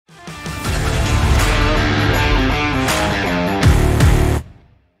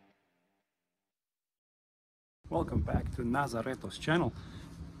welcome back to Nazareto's channel.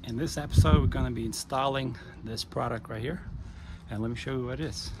 In this episode we're going to be installing this product right here, and let me show you what it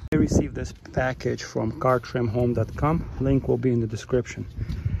is. I received this package from cartrimhome.com. Link will be in the description.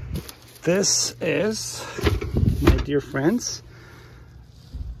 This is, my dear friends,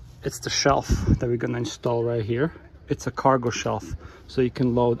 it's the shelf that we're going to install right here. It's a cargo shelf, so you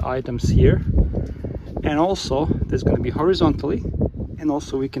can load items here, and also there's going to be horizontally, and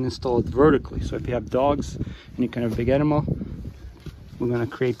also we can install it vertically. So if you have dogs, any kind of big animal, we're going to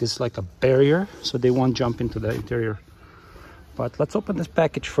create this like a barrier so they won't jump into the interior. But let's open this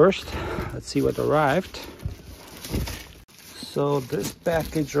package first. Let's see what arrived. So this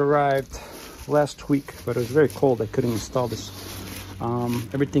package arrived last week, but it was very cold. I couldn't install this.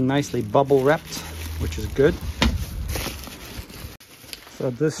 Everything nicely bubble wrapped, which is good. So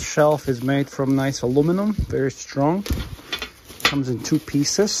this shelf is made from nice aluminum, very strong. Comes in 2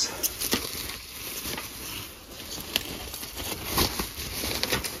 pieces.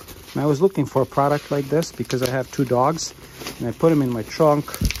 And I was looking for a product like this because I have 2 dogs and I put them in my trunk,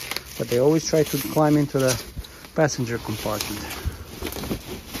 but they always try to climb into the passenger compartment.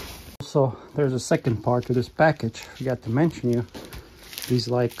 Also, there's a second part to this package. I forgot to mention you. These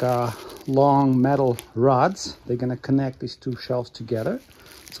like long metal rods. They're gonna connect these 2 shelves together.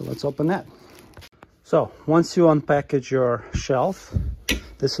 So let's open that. So once you unpackage your shelf,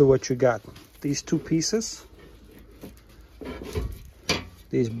 this is what you got. These 2 pieces,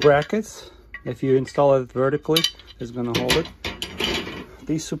 these brackets. If you install it vertically, it's gonna hold it.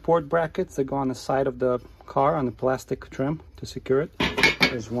 These support brackets, they go on the side of the car on the plastic trim to secure it.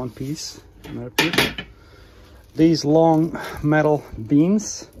 There's 1 piece, another piece. These long metal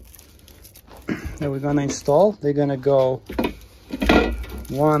beams that we're gonna install, they're gonna go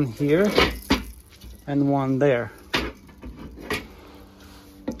 1 here and 1 there.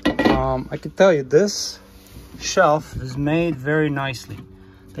 I can tell you this shelf is made very nicely.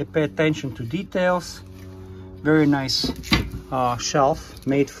 They pay attention to details. Very nice shelf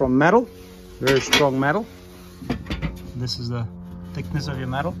made from metal, very strong metal. This is the thickness of your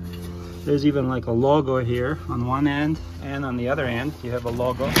metal. There's even like a logo here on one end, and on the other end you have a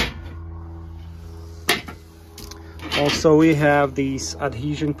logo. Also, we have these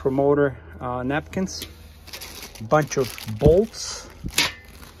adhesion promoter napkins, a bunch of bolts,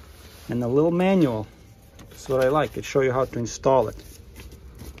 and a little manual. That's what I like. It shows you how to install it.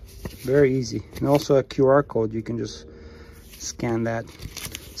 Very easy. And also a QR code. You can just scan that.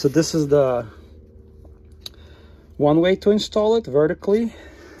 So this is the one way to install it vertically,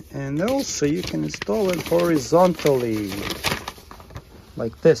 and also you can install it horizontally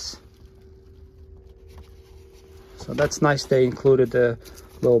like this. So that's nice. They included a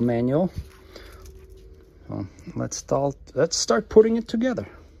little manual. So let's start putting it together.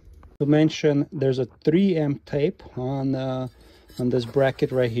 To mention, there's a 3M tape on this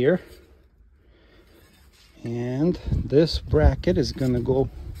bracket right here, and this bracket is gonna go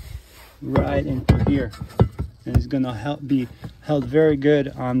right into here, and it's gonna be held very good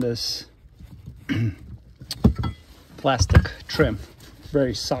on this plastic trim.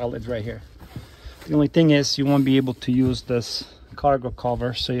 Very solid right here. The only thing is you won't be able to use this cargo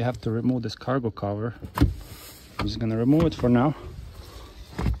cover, so you have to remove this cargo cover. I'm just gonna remove it for now.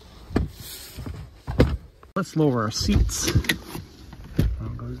 Let's lower our seats.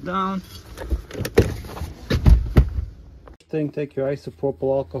 One goes down. Take your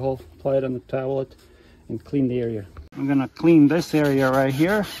isopropyl alcohol, apply it on the tablet, and clean the area. I'm gonna clean this area right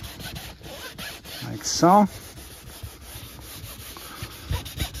here, like so.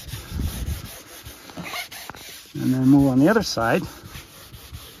 And then move on the other side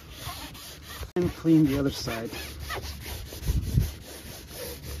and clean the other side.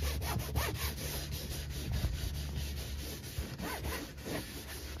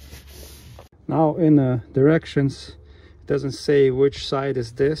 Now in the directions, it doesn't say which side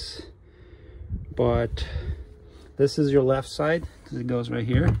is this, but this is your left side because it goes right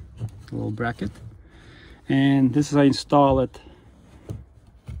here, a little bracket. And this is how I install it,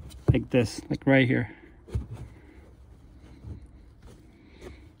 like this, like right here.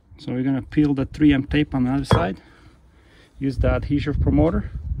 So we're gonna peel the 3M tape on the other side, use the adhesion promoter,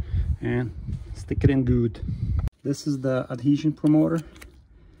 and stick it in good. This is the adhesion promoter.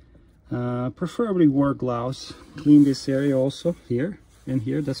 Preferably wear gloves. Clean this area also, here and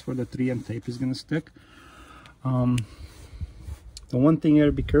here. That's where the 3M tape is gonna stick. The one thing you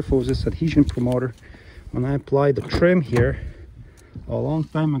gotta be careful is this adhesion promoter. When I applied the trim here a long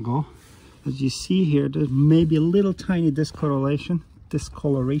time ago, as you see here, there's maybe a little tiny discoloration,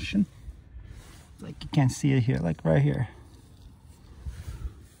 like you can see it here, like right here.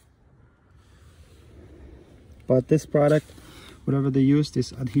 But this product, whatever they use,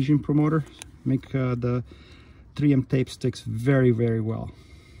 this adhesion promoter, make the 3M tape sticks very, very well.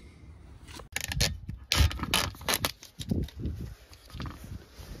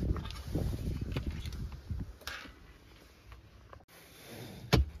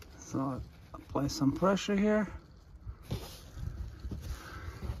 So apply some pressure here.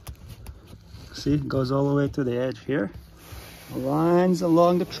 See, it goes all the way to the edge here. Lines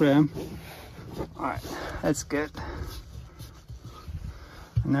along the trim. All right, that's good.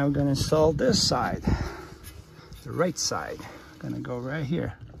 And now we're gonna install this side, the right side. Gonna go right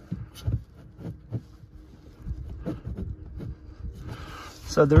here.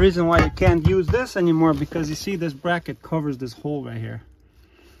 So the reason why you can't use this anymore, because you see this bracket covers this hole right here.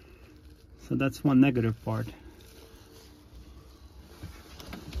 So that's one negative part.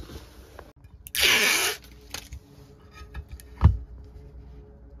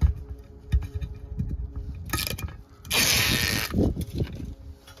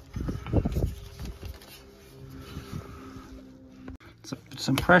 So put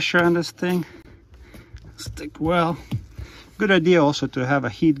some pressure on this thing. Stick well. Good idea also to have a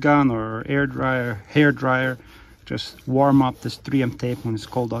heat gun or air dryer, hair dryer. Just warm up this 3M tape when it's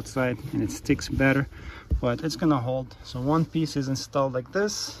cold outside and it sticks better, but it's gonna hold. So one piece is installed like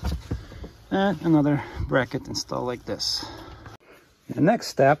this and another bracket installed like this. The next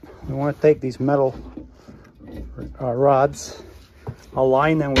step, we want to take these metal rods,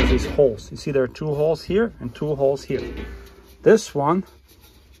 align them with these holes. You see there are 2 holes here and 2 holes here. This one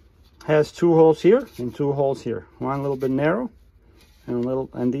has 2 holes here and 2 holes here. One a little bit narrow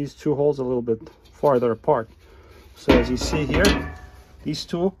and these 2 holes a little bit farther apart. So as you see here, these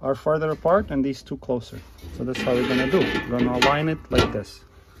 2 are farther apart and these 2 closer. So that's how we're gonna do. We're gonna align it like this.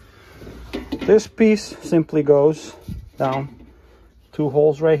 This piece simply goes down 2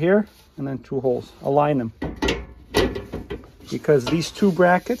 holes right here and then 2 holes. Align them. Because these 2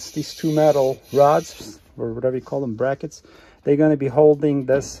 brackets, these 2 metal rods, or whatever you call them, brackets, they're gonna be holding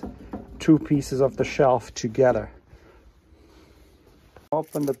this 2 pieces of the shelf together.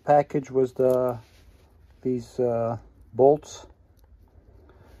 Open the package with these bolts.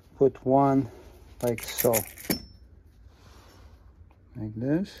 Put one like so, like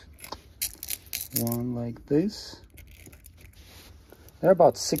this, one like this. There are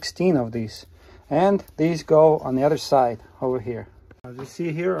about 16 of these, and these go on the other side over here. As you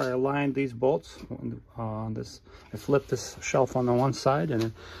see here, I aligned these bolts on this. I flipped this shelf on the one side and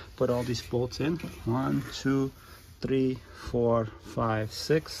then put all these bolts in. 1, 2, 3, 4, 5,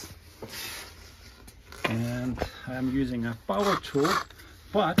 6. And I'm using a power tool,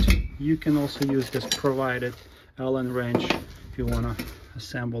 but you can also use this provided Allen wrench if you want to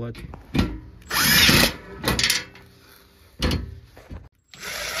assemble it.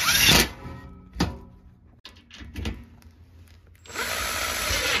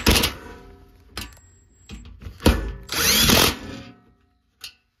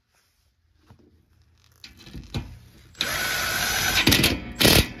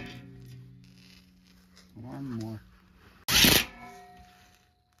 One more.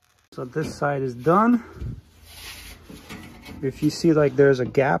 So this side is done. If you see like there's a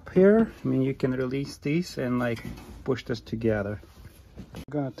gap here, I mean you can release these and like push this together. I'm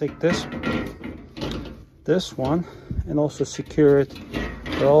gonna take this one and also secure it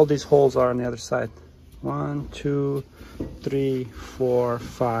where all these holes are on the other side. 1, 2, 3, 4,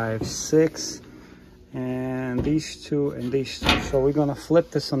 5, 6, and these 2 and these 2. So we're gonna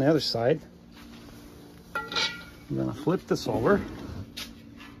flip this on the other side. I'm gonna flip this over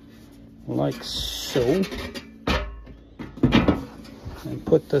like so and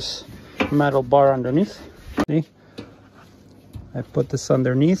put this metal bar underneath. See, I put this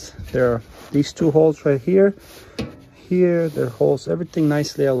underneath. There are these 2 holes right here, there are holes. Everything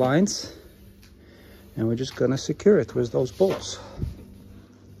nicely aligns, and we're just gonna secure it with those bolts.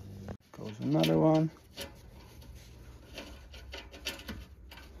 Goes another one.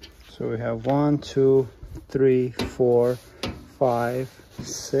 So we have 1, 2, 3, 4, 5,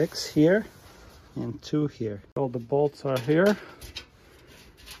 6 here and 2 here. All the bolts are here.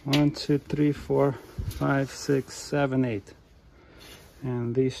 1, 2, 3, 4, 5, 6, 7, 8.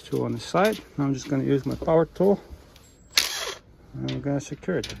 And these 2 on the side. Now I'm just going to use my power tool and we're going to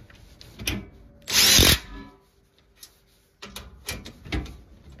secure it.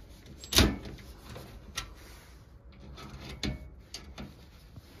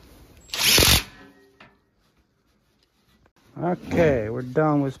 Okay, we're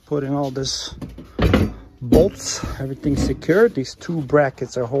done with putting all this bolts, everything secured. These 2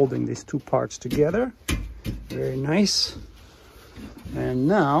 brackets are holding these 2 parts together. Very nice. And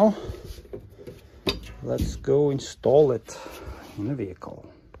now let's go install it in the vehicle.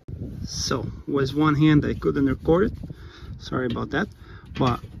 So with one hand I couldn't record it, sorry about that,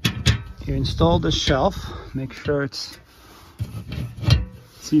 but you install the shelf, make sure it's,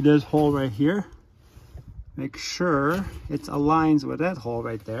 see this hole right here, make sure it aligns with that hole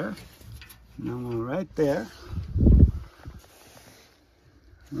right there. Now one right there,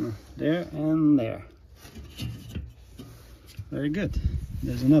 there and there. Very good.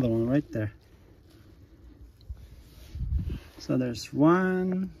 There's another one right there. So there's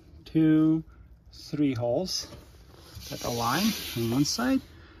 1, 2, 3 holes that align on one side.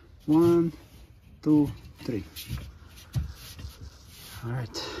 1, 2, 3. All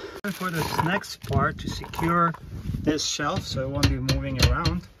right. For this next part, to secure this shelf so it won't be moving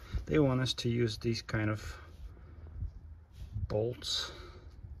around, they want us to use these kind of bolts.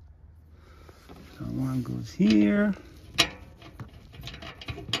 So one goes here.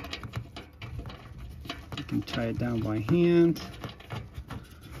 You can tie it down by hand.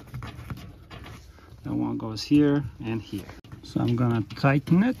 That one goes here and here. So I'm gonna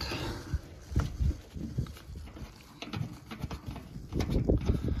tighten it.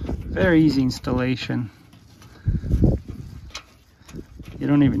 Very easy installation. You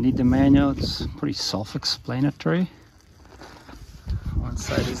don't even need the manual, it's pretty self-explanatory. One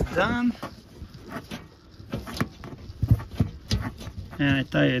side is done. And I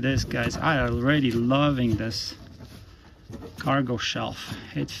tell you this, guys, I am already loving this cargo shelf.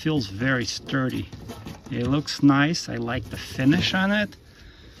 It feels very sturdy. It looks nice. I like the finish on it.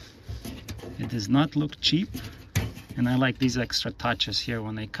 It does not look cheap. And I like these extra touches here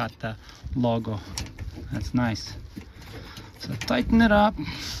when they cut the logo. That's nice. So tighten it up.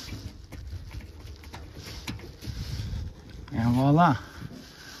 And voila.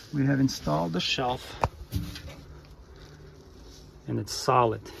 We have installed the shelf. And it's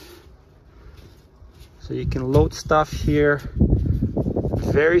solid. So you can load stuff here.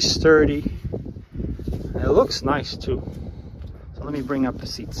 Very sturdy. And it looks nice too. So let me bring up the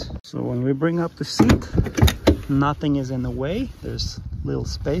seats. So when we bring up the seat, nothing is in the way. There's little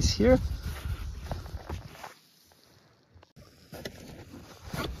space here.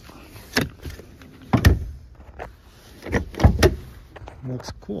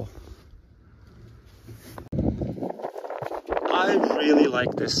 Looks cool. I really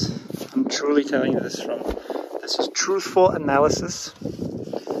like this. I'm truly telling you this is truthful analysis.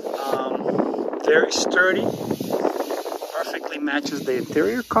 Very sturdy. Perfectly matches the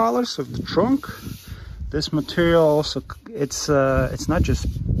interior colors of the trunk. This material also, it's not just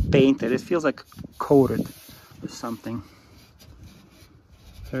painted, it feels like coated with something.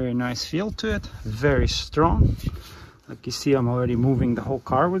 Very nice feel to it, very strong. Like you see, I'm already moving the whole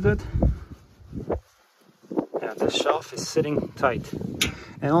car with it. Yeah, this shelf is sitting tight.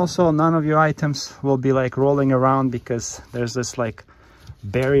 And also none of your items will be like rolling around because there's this like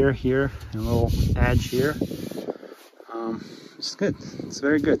barrier here and a little edge here. It's good, it's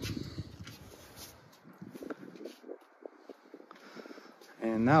very good.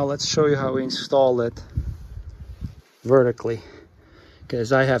 And now let's show you how we install it vertically,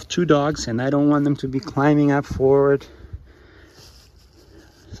 because I have 2 dogs and I don't want them to be climbing up forward.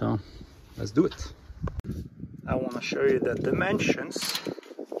 So let's do it. I want to show you the dimensions.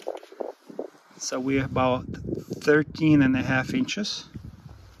 So we're about 13.5 inches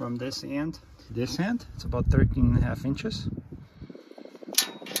from this end to this end. It's about 13.5 inches.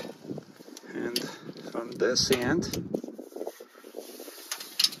 And from this end,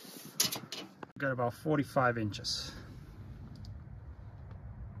 got about 45 inches.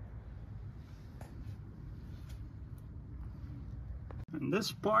 And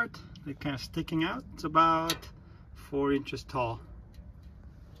this part, they're kind of sticking out, it's about 4 inches tall.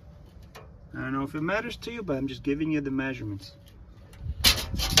 I don't know if it matters to you, but I'm just giving you the measurements.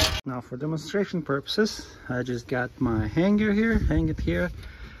 Now for demonstration purposes, I just got my hanger here, hang it here.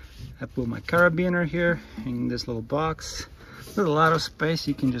 I put my carabiner here, in this little box. There's a lot of space,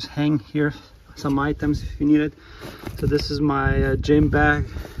 you can just hang here some items if you need it. So this is my gym bag,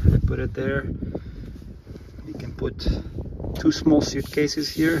 I put it there. You can put 2 small suitcases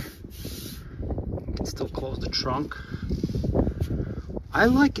here. You can still close the trunk. I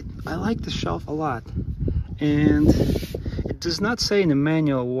like it. I like the shelf a lot. And it does not say in the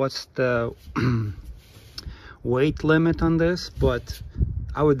manual what's the weight limit on this, but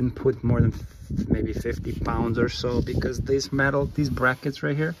I wouldn't put more than maybe 50 pounds or so, because these brackets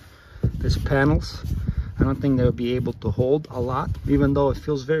right here, these panels, I don't think they'll be able to hold a lot, even though it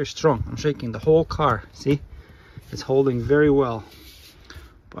feels very strong. I'm shaking the whole car, see? It's holding very well.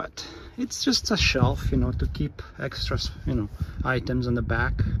 But it's just a shelf, you know, to keep extra, you know, items on the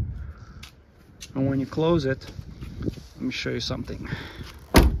back. And when you close it, let me show you something.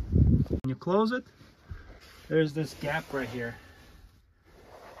 When you close it, there's this gap right here.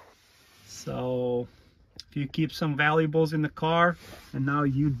 So if you keep some valuables in the car and now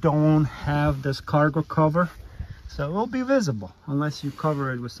you don't have this cargo cover, so it will be visible unless you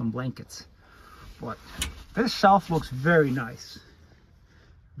cover it with some blankets. But this shelf looks very nice.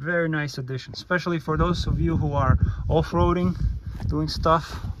 Very nice addition, especially for those of you who are off-roading, doing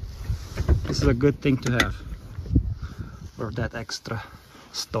stuff. This is a good thing to have for that extra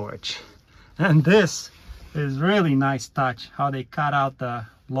storage. And this is really nice touch, how they cut out the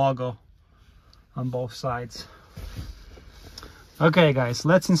logo on both sides. Okay guys,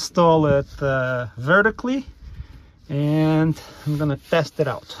 let's install it vertically, and I'm gonna test it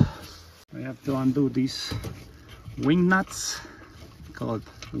out. We have to undo these wing nuts, called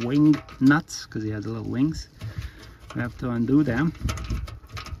wing nuts because he has little wings. We have to undo them.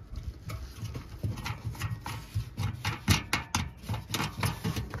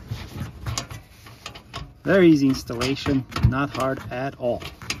 Very easy installation, not hard at all.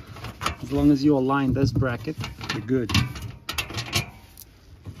 As long as you align this bracket, you're good.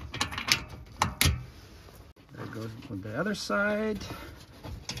 There goes on the other side.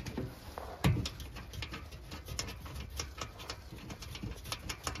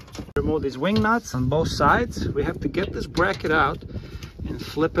 Remove these wing nuts on both sides. We have to get this bracket out and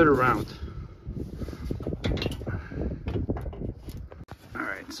flip it around.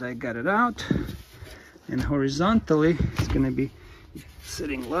 Alright, so I got it out. And horizontally, it's going to be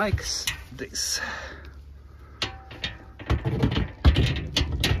sitting like this.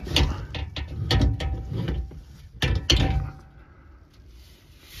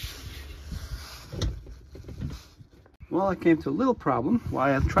 Well, I came to a little problem.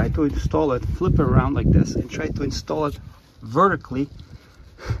 While I tried to install it, flip it around like this, and try to install it vertically,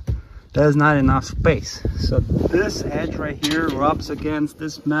 there's not enough space. So this edge right here rubs against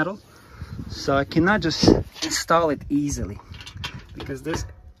this metal. So I cannot just install it easily, because this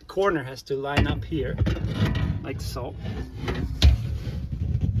corner has to line up here, like so.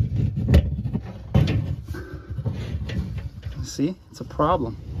 See, it's a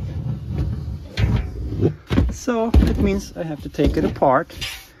problem. So it means I have to take it apart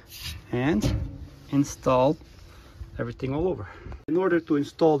and install everything all over. In order to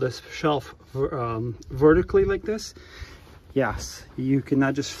install this shelf vertically like this, yes, you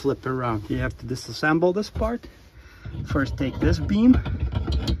cannot just flip it around. You have to disassemble this part. First take this beam,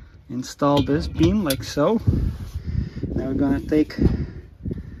 install this beam like so. Now we're gonna take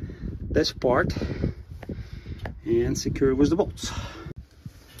this part and secure it with the bolts.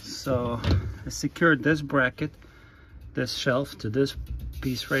 So I secured this bracket, this shelf to this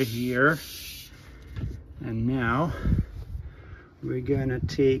piece right here. And now we're gonna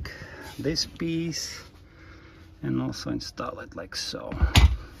take this piece and also install it like so.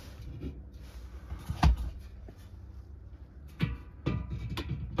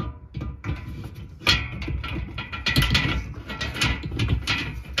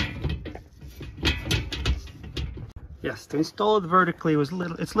 Yes, to install it vertically it's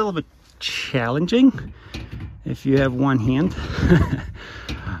a little bit challenging if you have one hand,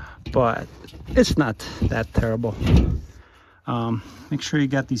 but it's not that terrible. Make sure you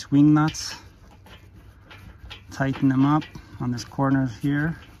got these wing nuts. Tighten them up on this corner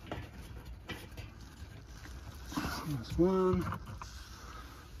here. There's one.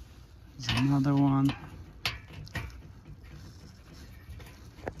 There's another one.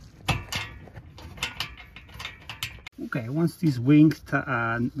 Okay, once these wing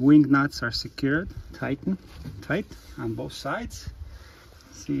nuts are secured, tight on both sides.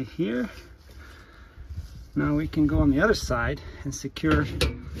 See here. Now we can go on the other side and secure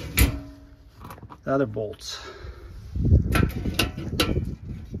the other bolts.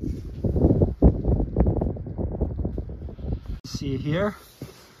 See here,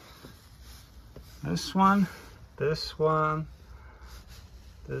 this one, this one,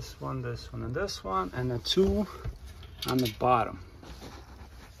 this one, this one, and this one, and the two on the bottom.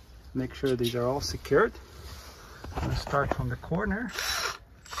 Make sure these are all secured. I'm going to start from the corner.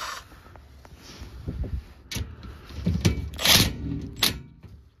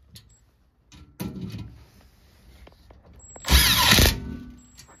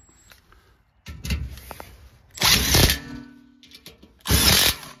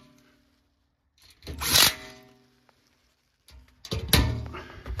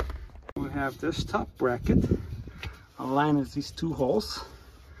 We have this top bracket. Align with these two holes,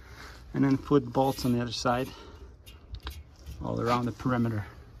 and then put bolts on the other side all around the perimeter.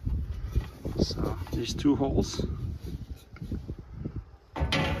 So these two holes.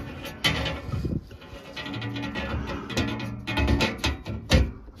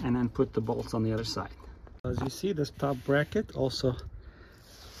 and put the bolts on the other side. As you see, this top bracket also,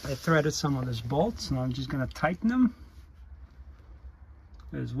 I threaded some of these bolts, and I'm just going to tighten them.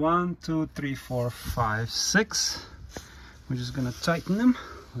 There's 1, 2, 3, 4, 5, 6. I'm just going to tighten them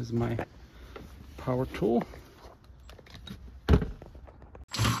with my power tool.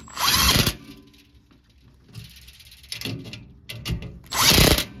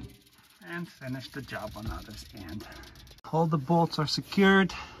 And finish the job on the other end. All the bolts are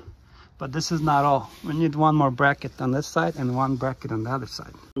secured, but this is not all. We need one more bracket on this side and one bracket on the other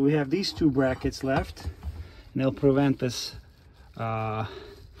side. We have these two brackets left, and they'll prevent this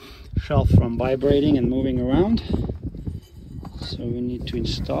shelf from vibrating and moving around. So we need to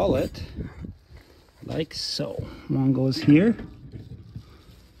install it like so. One goes here,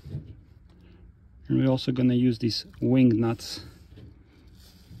 and we're also going to use these wing nuts.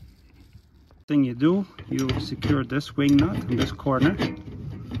 Thing you do, you secure this wing nut in this corner,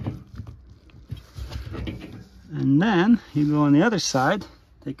 and then you go on the other side,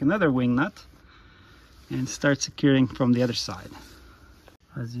 take another wing nut and start securing from the other side.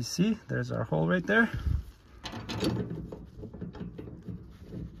 As you see, there's our hole right there.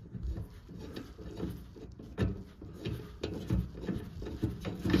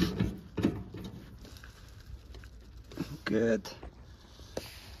 Good.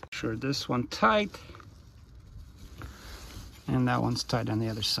 Sure, this one tight, and that one's tight on the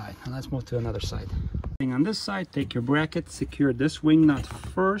other side. And let's move to another side. On this side, take your bracket, secure this wing nut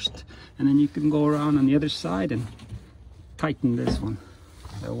first, and then you can go around on the other side and tighten this one.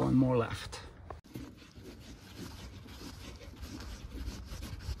 There's one more left.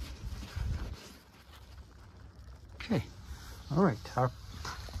 Okay, all right, our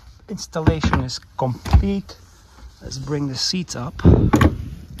installation is complete. Let's bring the seats up,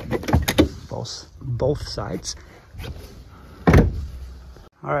 both sides.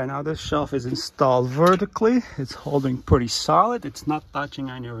 All right, now this shelf is installed vertically. It's holding pretty solid. It's not touching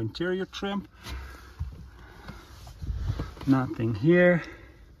on your interior trim. Nothing here.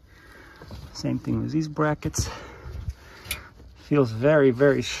 Same thing with these brackets. Feels very,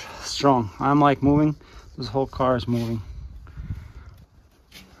 very strong. I'm like moving. This whole car is moving.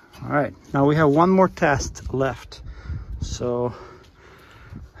 All right, now we have one more test left. So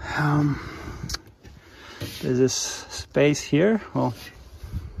there's this space here. Well,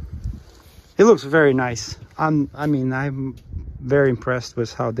 it looks very nice. I mean, I'm very impressed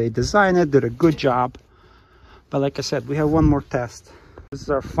with how they designed it. Did a good job. But like I said, we have one more test. This is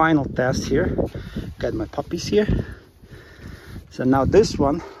our final test here. Got my puppies here. So now this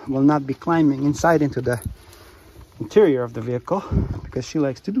one will not be climbing inside into the interior of the vehicle because she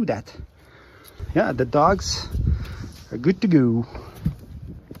likes to do that. Yeah, the dogs are good to go.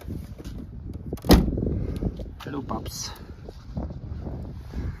 Hello, pups.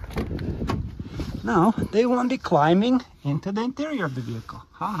 Now they won't be climbing into the interior of the vehicle.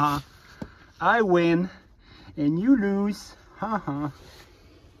 Haha. I win and you lose. Haha.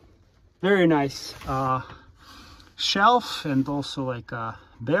 Very nice shelf, and also like a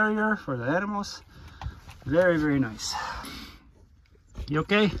barrier for the animals. Very, very nice. You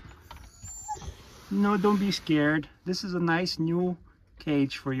okay? No, don't be scared. This is a nice new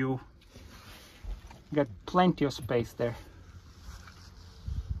cage for you. Got plenty of space there.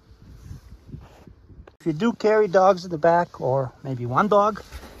 If you do carry dogs in the back, or maybe one dog,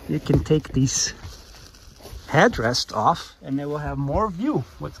 you can take these headrest off and they will have more view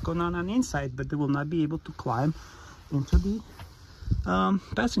what's going on the inside, but they will not be able to climb into the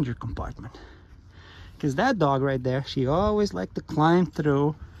passenger compartment, because that dog right there, she always liked to climb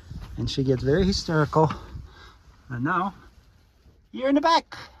through and she gets very hysterical. And now you're in the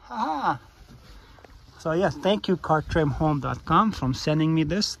back. Haha. So yes, thank you cartrimhome.com for sending me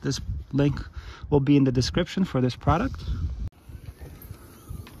this link will be in the description for this product.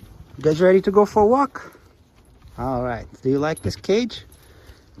 You guys ready to go for a walk? All right, do you like this cage?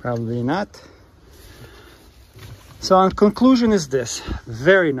 Probably not. So in conclusion is this: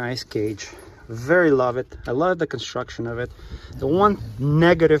 very nice cage, very love it. I love the construction of it. The one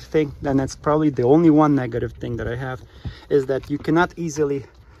negative thing, and that's probably the only one negative thing that I have, is that you cannot easily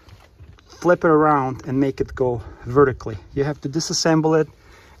flip it around and make it go vertically. You have to disassemble it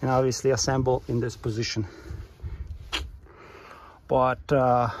and obviously assemble in this position. But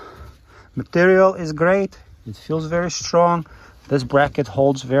material is great. It feels very strong. This bracket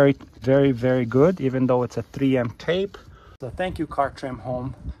holds very, very, very good, even though it's a 3M tape. So thank you Cartrim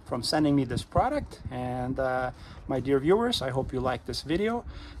Home for sending me this product. And my dear viewers, I hope you like this video.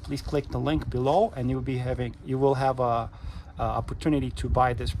 Please click the link below and you will have a opportunity to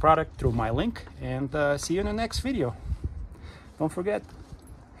buy this product through my link. And see you in the next video. Don't forget,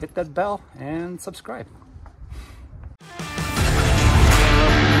 hit that bell and subscribe.